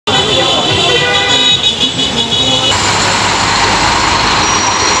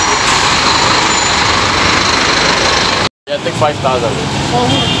5,000.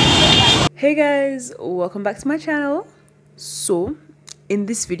 Hey guys, welcome back to my channel. So in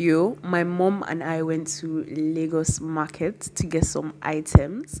this video, my mom and I went to Lagos market to get some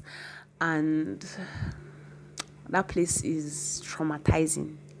items, and that place is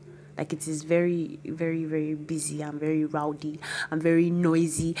traumatizing. Like, it is very busy and very rowdy and very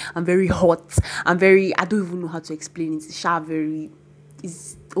noisy and very hot and very, I don't even know how to explain it.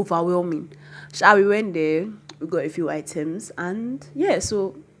 It's overwhelming. We went there, we got a few items, and yeah,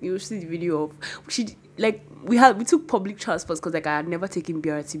 so you'll see the video of we took public transport because I had never taken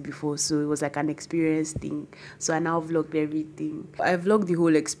BRT before, so it was like an experience thing. So I now vlogged everything. I vlogged the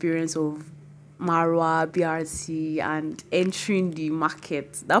whole experience of Marwa, BRT, and entering the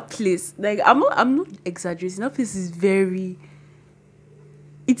market. That place, like, I'm not exaggerating. That place is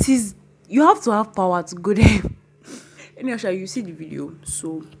you have to have power to go there. Anyway, you see the video,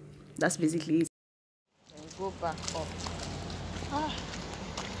 so that's basically it. Go back up.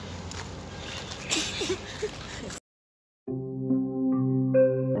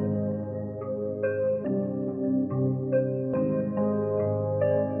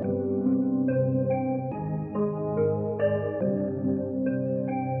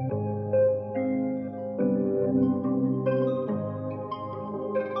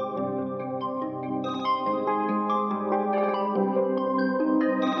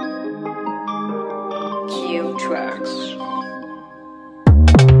 Tracks.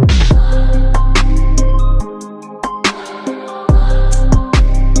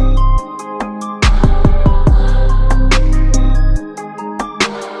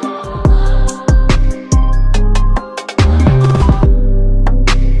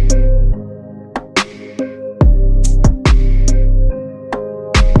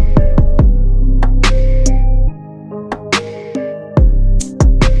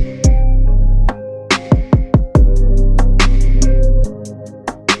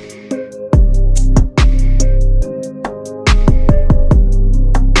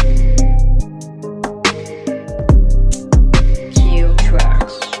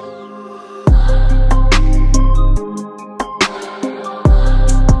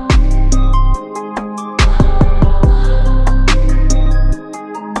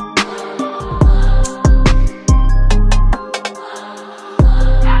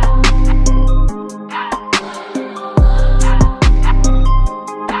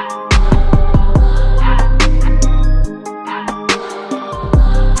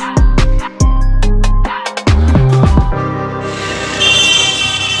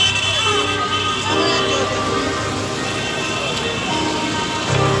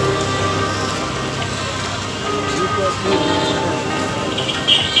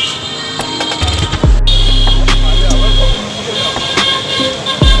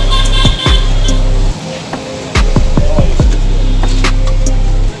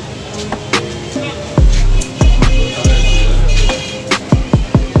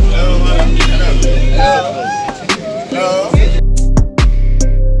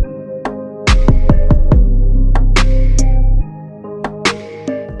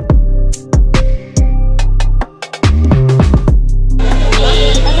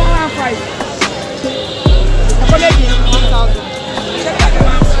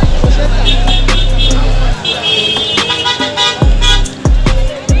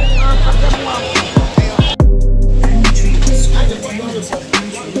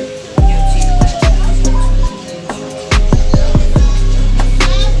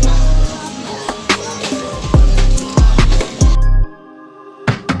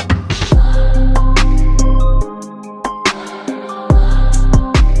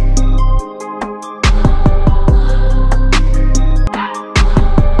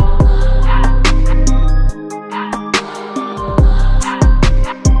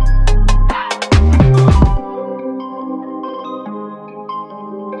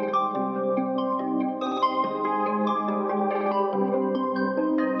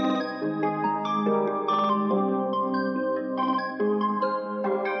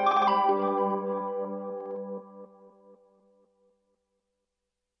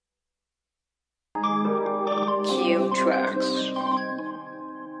 Tracks.